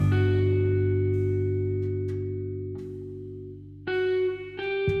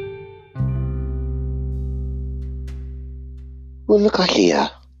Well, look here.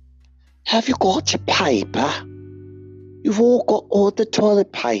 Have you got your paper? You've all got all the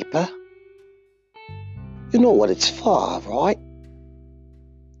toilet paper. You know what it's for, right?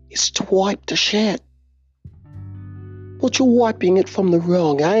 It's to wipe the shit. But you're wiping it from the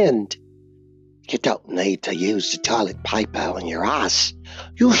wrong end. You don't need to use the toilet paper on your ass.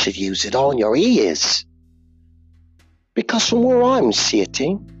 You should use it on your ears. Because from where I'm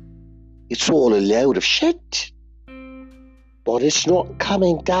sitting, it's all a load of shit. But it's not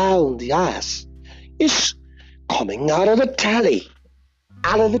coming down the ass. It's coming out of the telly,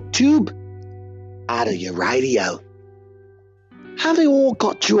 out of the tube, out of your radio. Have they all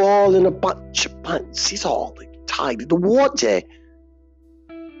got you all in a bunch of panties all tied in the water?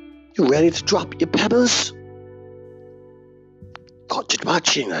 You ready to drop your pebbles? Got you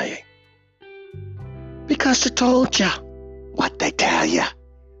watching, eh? Because they told you what they tell you.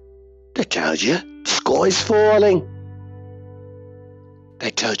 They told you the sky's falling. They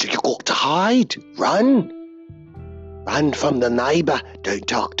told you got to hide, run. Run from the neighbour. Don't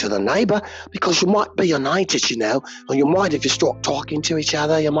talk to the neighbour because you might be united, you know, and you might, if you start talking to each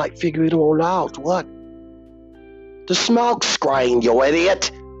other, you might figure it all out. What? The smoke screen, you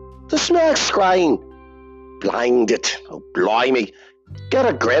idiot. The smoke screen. Blinded. Oh, blimey. Get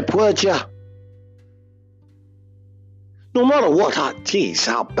a grip, would you? No matter what it is,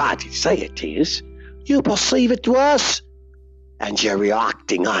 how bad you say it is, you perceive it worse. And you're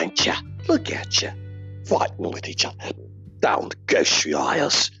reacting, aren't you? Look at you. Fighting with each other down the grocery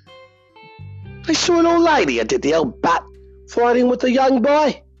aisles. I saw an old lady that did the old bat fighting with a young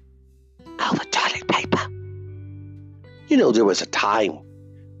boy over toilet paper. You know, there was a time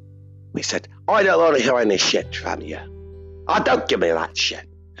we said, I don't want to hear any shit from you. Oh, don't give me that shit.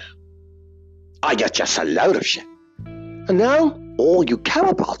 I get just a load of shit. And now, all you care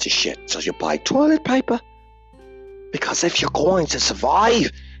about is shit, so you buy toilet paper. Because if you're going to survive,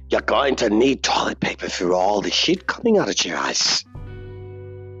 you're going to need toilet paper for all the shit coming out of your ass.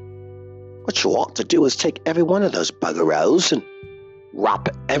 What you ought to do is take every one of those buggeros and wrap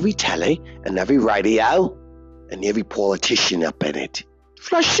every telly and every radio and every politician up in it.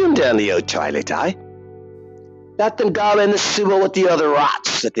 Flush them down the old toilet, eh? Let them go in the sewer with the other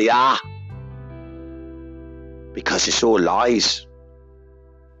rats that they are. Because it's all lies.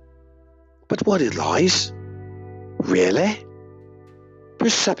 But what is lies? Really?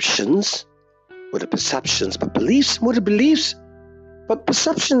 Perceptions? What are perceptions? But beliefs? What are beliefs? But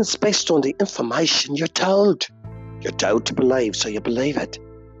perceptions based on the information you're told. You're told to believe, so you believe it.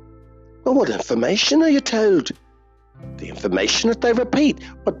 Well, what information are you told? The information that they repeat.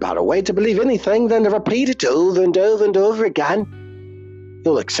 What better way to believe anything than to repeat it over and over and over again?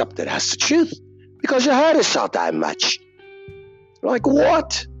 You'll accept it as the truth because you heard it so damn much. Like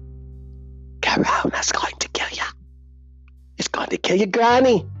what? Corona's going to kill you. It's going to kill your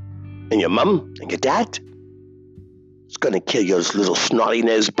granny and your mum and your dad. It's going to kill those little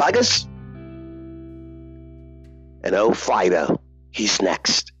snotty-nosed buggers. And old Fido, he's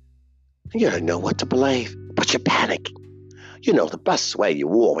next. You don't know what to believe, but you panic. You know the best way you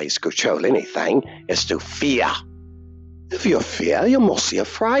always control anything is to fear. If you fear, you're mostly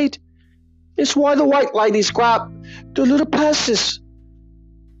afraid. It's why the white ladies grab the little purses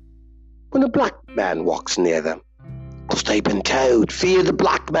when a black man walks near them. Because they've been told, fear the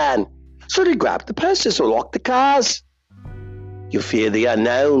black man. So they grab the purses or lock the cars. You fear the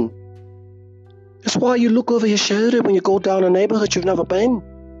unknown. That's why you look over your shoulder when you go down a neighborhood you've never been.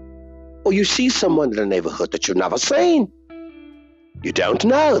 Or you see someone in a neighborhood that you've never seen. You don't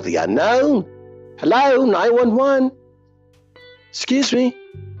know the unknown. Hello, 911. Excuse me.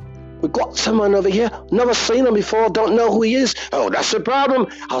 We've got someone over here. Never seen him before. Don't know who he is. Oh, that's the problem.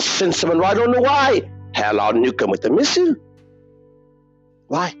 I'll send someone right on the way. Hell, I'll nuke him with a missile.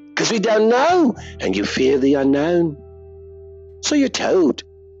 Why? Because we don't know. And you fear the unknown. So you're told.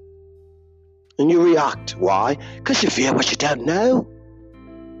 And you react. Why? Because you fear what you don't know.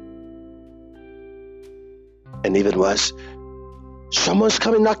 And even worse, someone's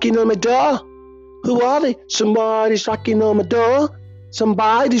coming knocking on my door. Who are they? Somebody's knocking on my door.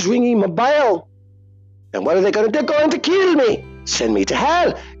 Somebody's ringing my bell. And what are they going to do? They're going to kill me. Send me to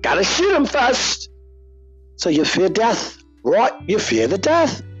hell. Gotta shoot them first. So you fear death, right? You fear the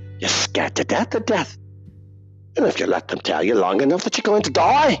death. You're scared to death of death. And if you let them tell you long enough that you're going to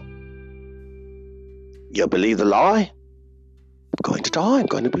die, you'll believe the lie. I'm going to die. I'm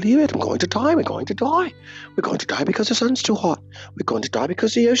going to believe it. I'm going to die. We're going to die. We're going to die because the sun's too hot. We're going to die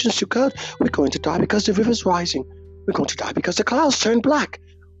because the ocean's too cold. We're going to die because the river's rising. We're going to die because the clouds turn black.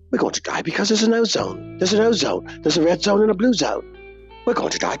 We're going to die because there's an ozone. There's an ozone. There's a red zone and a blue zone. We're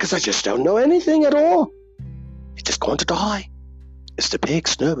going to die because I just don't know anything at all. You're just going to die. It's the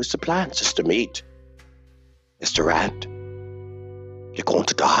pigs, no, it's the plants, it's the meat, it's the rant. You're going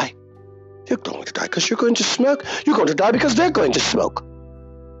to die. You're going to die because you're going to smoke. You're going to die because they're going to smoke.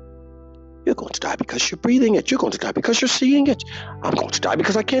 You're going to die because you're breathing it. You're going to die because you're seeing it. I'm going to die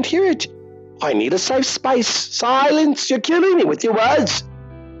because I can't hear it. I need a safe space. Silence, you're killing me with your words.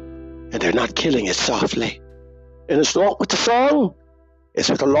 And they're not killing it softly. And it's not with the song. It's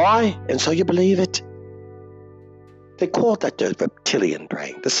with a lie. And so you believe it. They call that the reptilian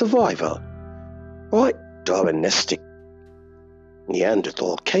brain, the survival. Right? Darwinistic,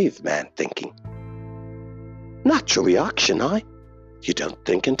 Neanderthal, caveman thinking. Natural reaction, You don't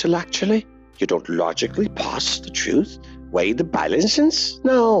think intellectually. You don't logically parse the truth, weigh the balances.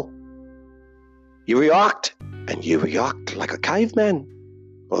 No. You react, and you react like a caveman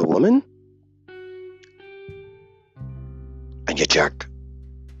or a woman. And you jerk.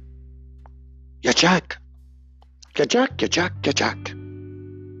 You jerk. You jerk, you jerk, you jerk.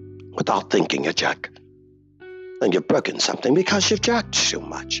 Without thinking, you jerk. And you've broken something because you've jerked too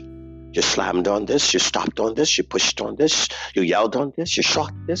much. You slammed on this, you stopped on this, you pushed on this, you yelled on this, you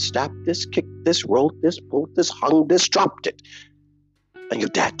shot this, stabbed this, kicked this, rolled this, pulled this, hung this, dropped it. And you're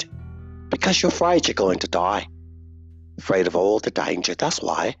dead. Because you're afraid you're going to die. Afraid of all the danger, that's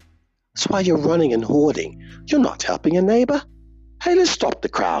why. That's why you're running and hoarding. You're not helping your neighbor. Hey, let's stop the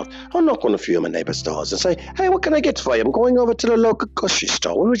crowd. I'll knock on a few of my neighbor's doors and say, hey, what can I get for you? I'm going over to the local grocery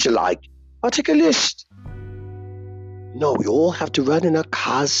store. What would you like? I'll take a list. No, we all have to run in our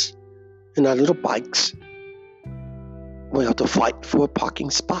cars, in our little bikes. We have to fight for a parking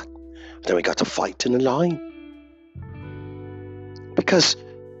spot. Then we got to fight in a line. Because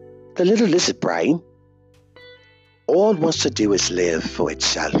the little lizard brain, all it wants to do is live for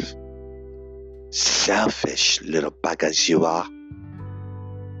itself. Selfish little buggers you are.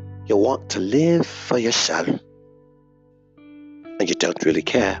 You want to live for yourself. And you don't really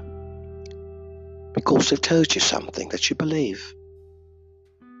care. Because they've told you something that you believe.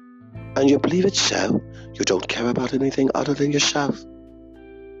 And you believe it so, you don't care about anything other than yourself.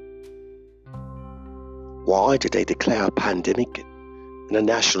 Why did they declare a pandemic and a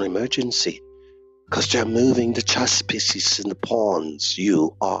national emergency? Because they're moving the chess pieces in the pawns.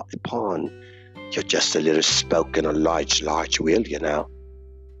 You are a pawn. You're just a little spoke in a large wheel, you know.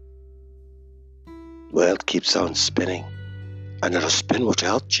 World keeps on spinning, and it'll spin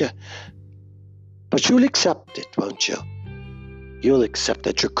without you. But you'll accept it, won't you? You'll accept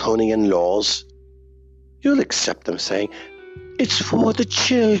the draconian laws. You'll accept them saying, it's for the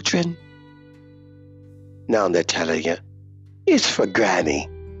children. Now they're telling you, it's for Granny.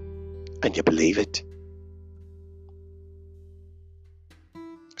 And you believe it.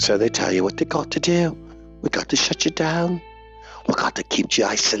 So they tell you what they got to do. We got to shut you down. We got to keep you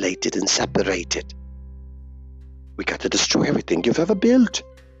isolated and separated. We got to destroy everything you've ever built.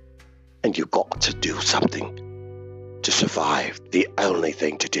 And you've got to do something to survive. The only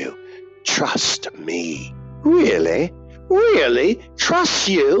thing to do. Trust me. Really? Really? Trust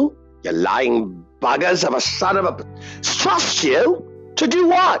you? You lying buggers of a son of a... Trust you? To do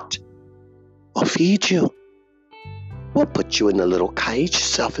what? We'll feed you. We'll put you in a little cage,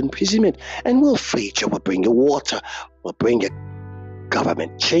 self-imprisonment, and we'll feed you. We'll bring you water. We'll bring you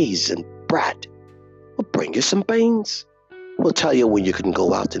government cheese and bread. We'll bring you some beans. We'll tell you when you can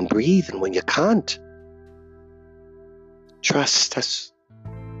go out and breathe and when you can't. Trust us.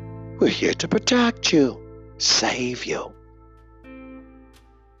 We're here to protect you, save you.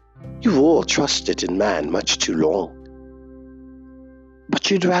 You've all trusted in man much too long. But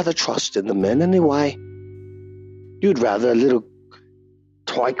you'd rather trust in the men anyway. You'd rather a little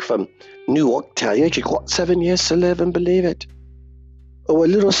twike from Newark tell you you've got 7 years to live and believe it. Or a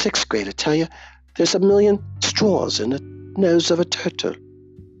little sixth grader tell you there's 1 million straws in the nose of a turtle.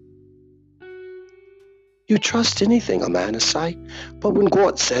 You trust anything a man is say, but when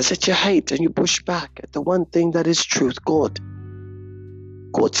God says it, you hate and you push back at the one thing that is truth, God.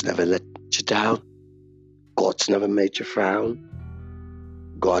 God's never let you down. God's never made you frown.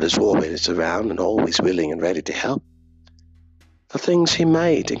 God is always around and always willing and ready to help. The things he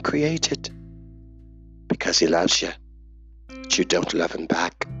made and created. Because he loves you. But you don't love him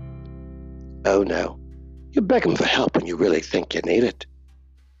back. Oh no. You beg him for help when you really think you need it.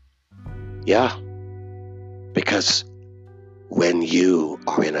 Yeah. Because when you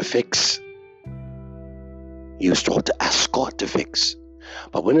are in a fix, you start to ask God to fix.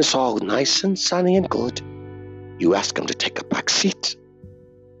 But when it's all nice and sunny and good, you ask him to take a back seat.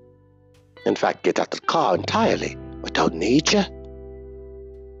 In fact, get out of the car entirely. I don't need you.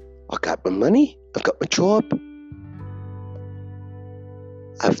 I got my money. I've got my job.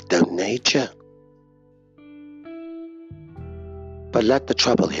 I don't need you. but let the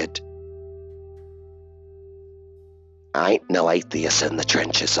trouble hit. I ain't no atheist in the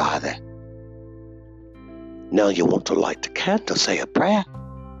trenches either. No, you want to light the candle, say a prayer.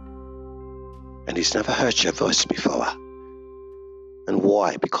 And he's never heard your voice before. And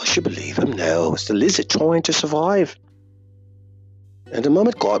why? Because you believe him? No, it's the lizard trying to survive. And the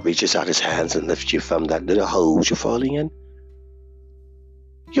moment God reaches out his hands and lifts you from that little hole you're falling in,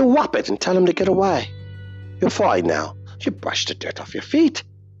 you whop it and tell him to get away. You're fine now. You brush the dirt off your feet.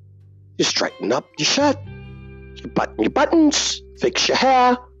 You straighten up your shirt. You button your buttons. Fix your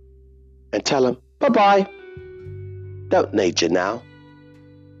hair. And tell him, bye-bye. Don't need you now.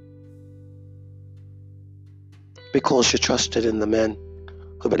 Because you trusted in the men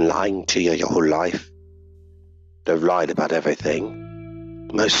who've been lying to you your whole life. They've lied about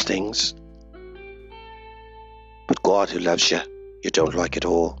everything, most things. But God who loves you, you don't like it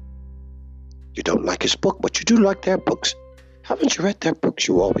all. You don't like his book, but you do like their books. Haven't you read their books?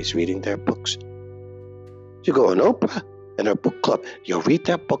 You're always reading their books. You go on Oprah and her book club, you read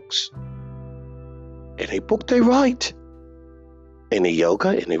their books. Any book they write. Any yoga,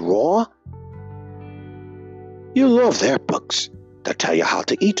 any raw. You love their books. They'll tell you how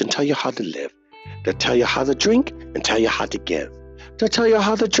to eat and tell you how to live. They'll tell you how to drink and tell you how to give. They'll tell you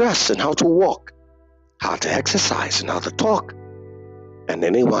how to dress and how to walk, how to exercise and how to talk. And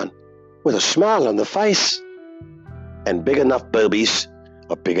anyone with a smile on the face and big enough boobies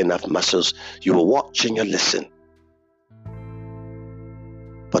or big enough muscles, you will watch and you listen.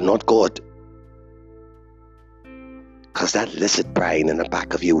 But not good. Because that lizard brain in the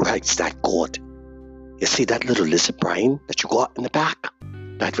back of you writes that good. You see that little lizard brain that you got in the back?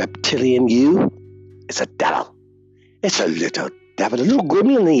 That reptilian you? It's a devil. It's a little devil, a little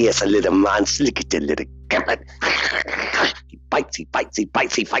gremlin. It's a little monster. Look at the little gremlin. He bites, he bites, he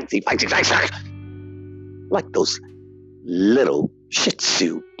bites, he fights, he fights, he fights. Like those little shih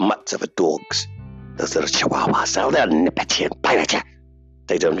tzu mutts of a dogs. Those little chihuahuas. They'll nip at you and bite at you.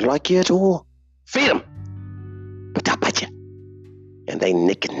 They don't like you at all. Feed them. But they'll bite you. And they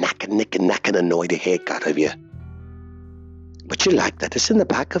nick and knack and annoy the heck out of you. But you like that. It's in the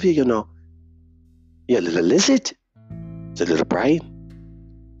back of you, you know. You're a little lizard. It's a little brain.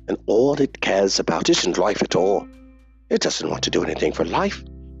 And all it cares about isn't life at all. It doesn't want to do anything for life.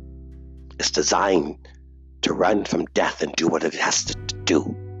 It's designed to run from death and do what it has to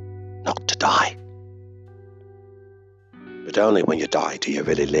do, not to die. But only when you die do you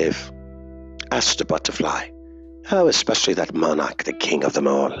really live. Ask the butterfly. Oh, especially that monarch, the king of them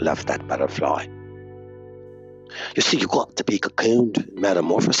all, loved that butterfly. You see, you got to be cocooned,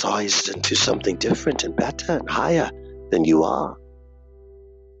 metamorphosized into something different and better and higher than you are.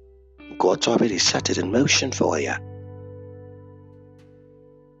 God's already set it in motion for you.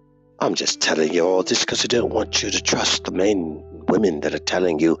 I'm just telling you all this because I don't want you to trust the men and women that are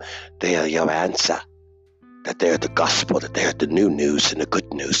telling you they are your answer. That they're the gospel, that they're the new news and the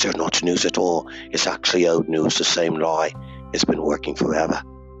good news. They're not news at all. It's actually old news, the same lie. It's been working forever.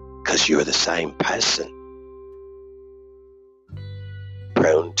 Because you're the same person.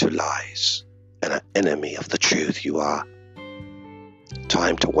 Prone to lies and an enemy of the truth you are.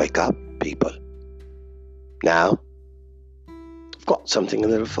 Time to wake up, people. Now, I've got something a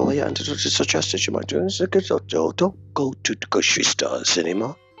little for you and to suggest that you might do. Don't go to the grocery stores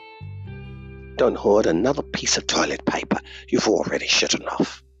anymore. Don't hoard another piece of toilet paper. You've already shit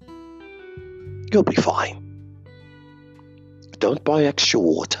enough. You'll be fine. Don't buy extra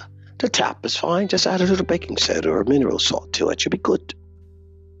water. The tap is fine. Just add a little baking soda or mineral salt to it. You'll be good.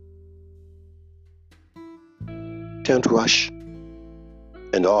 Don't rush.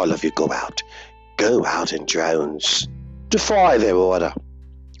 And all of you go out. Go out in drones. Defy their order.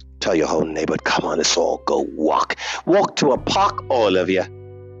 Tell your whole neighborhood, come on, let's all go walk. Walk to a park, all of you.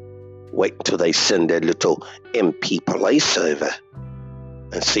 Wait until they send their little MP police over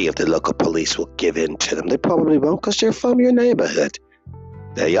and see if the local police will give in to them. They probably won't because they're from your neighborhood.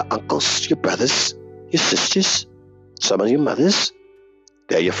 They're your uncles, your brothers, your sisters, some of your mothers.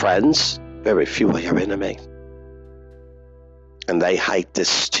 They're your friends. Very few are your enemies. And they hate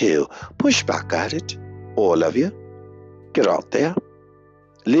this too. Push back at it, all of you. Get out there.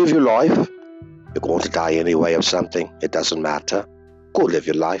 Live your life. You're going to die anyway of something. It doesn't matter. Go live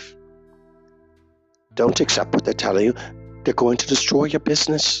your life. Don't accept what they're telling you. They're going to destroy your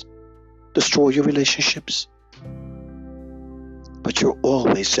business, destroy your relationships. But you're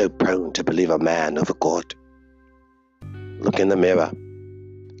always so prone to believe a man over God. Look in the mirror.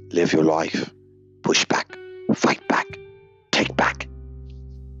 Live your life. Push back. Fight back. Take back.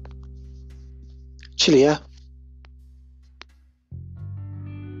 Cheerio.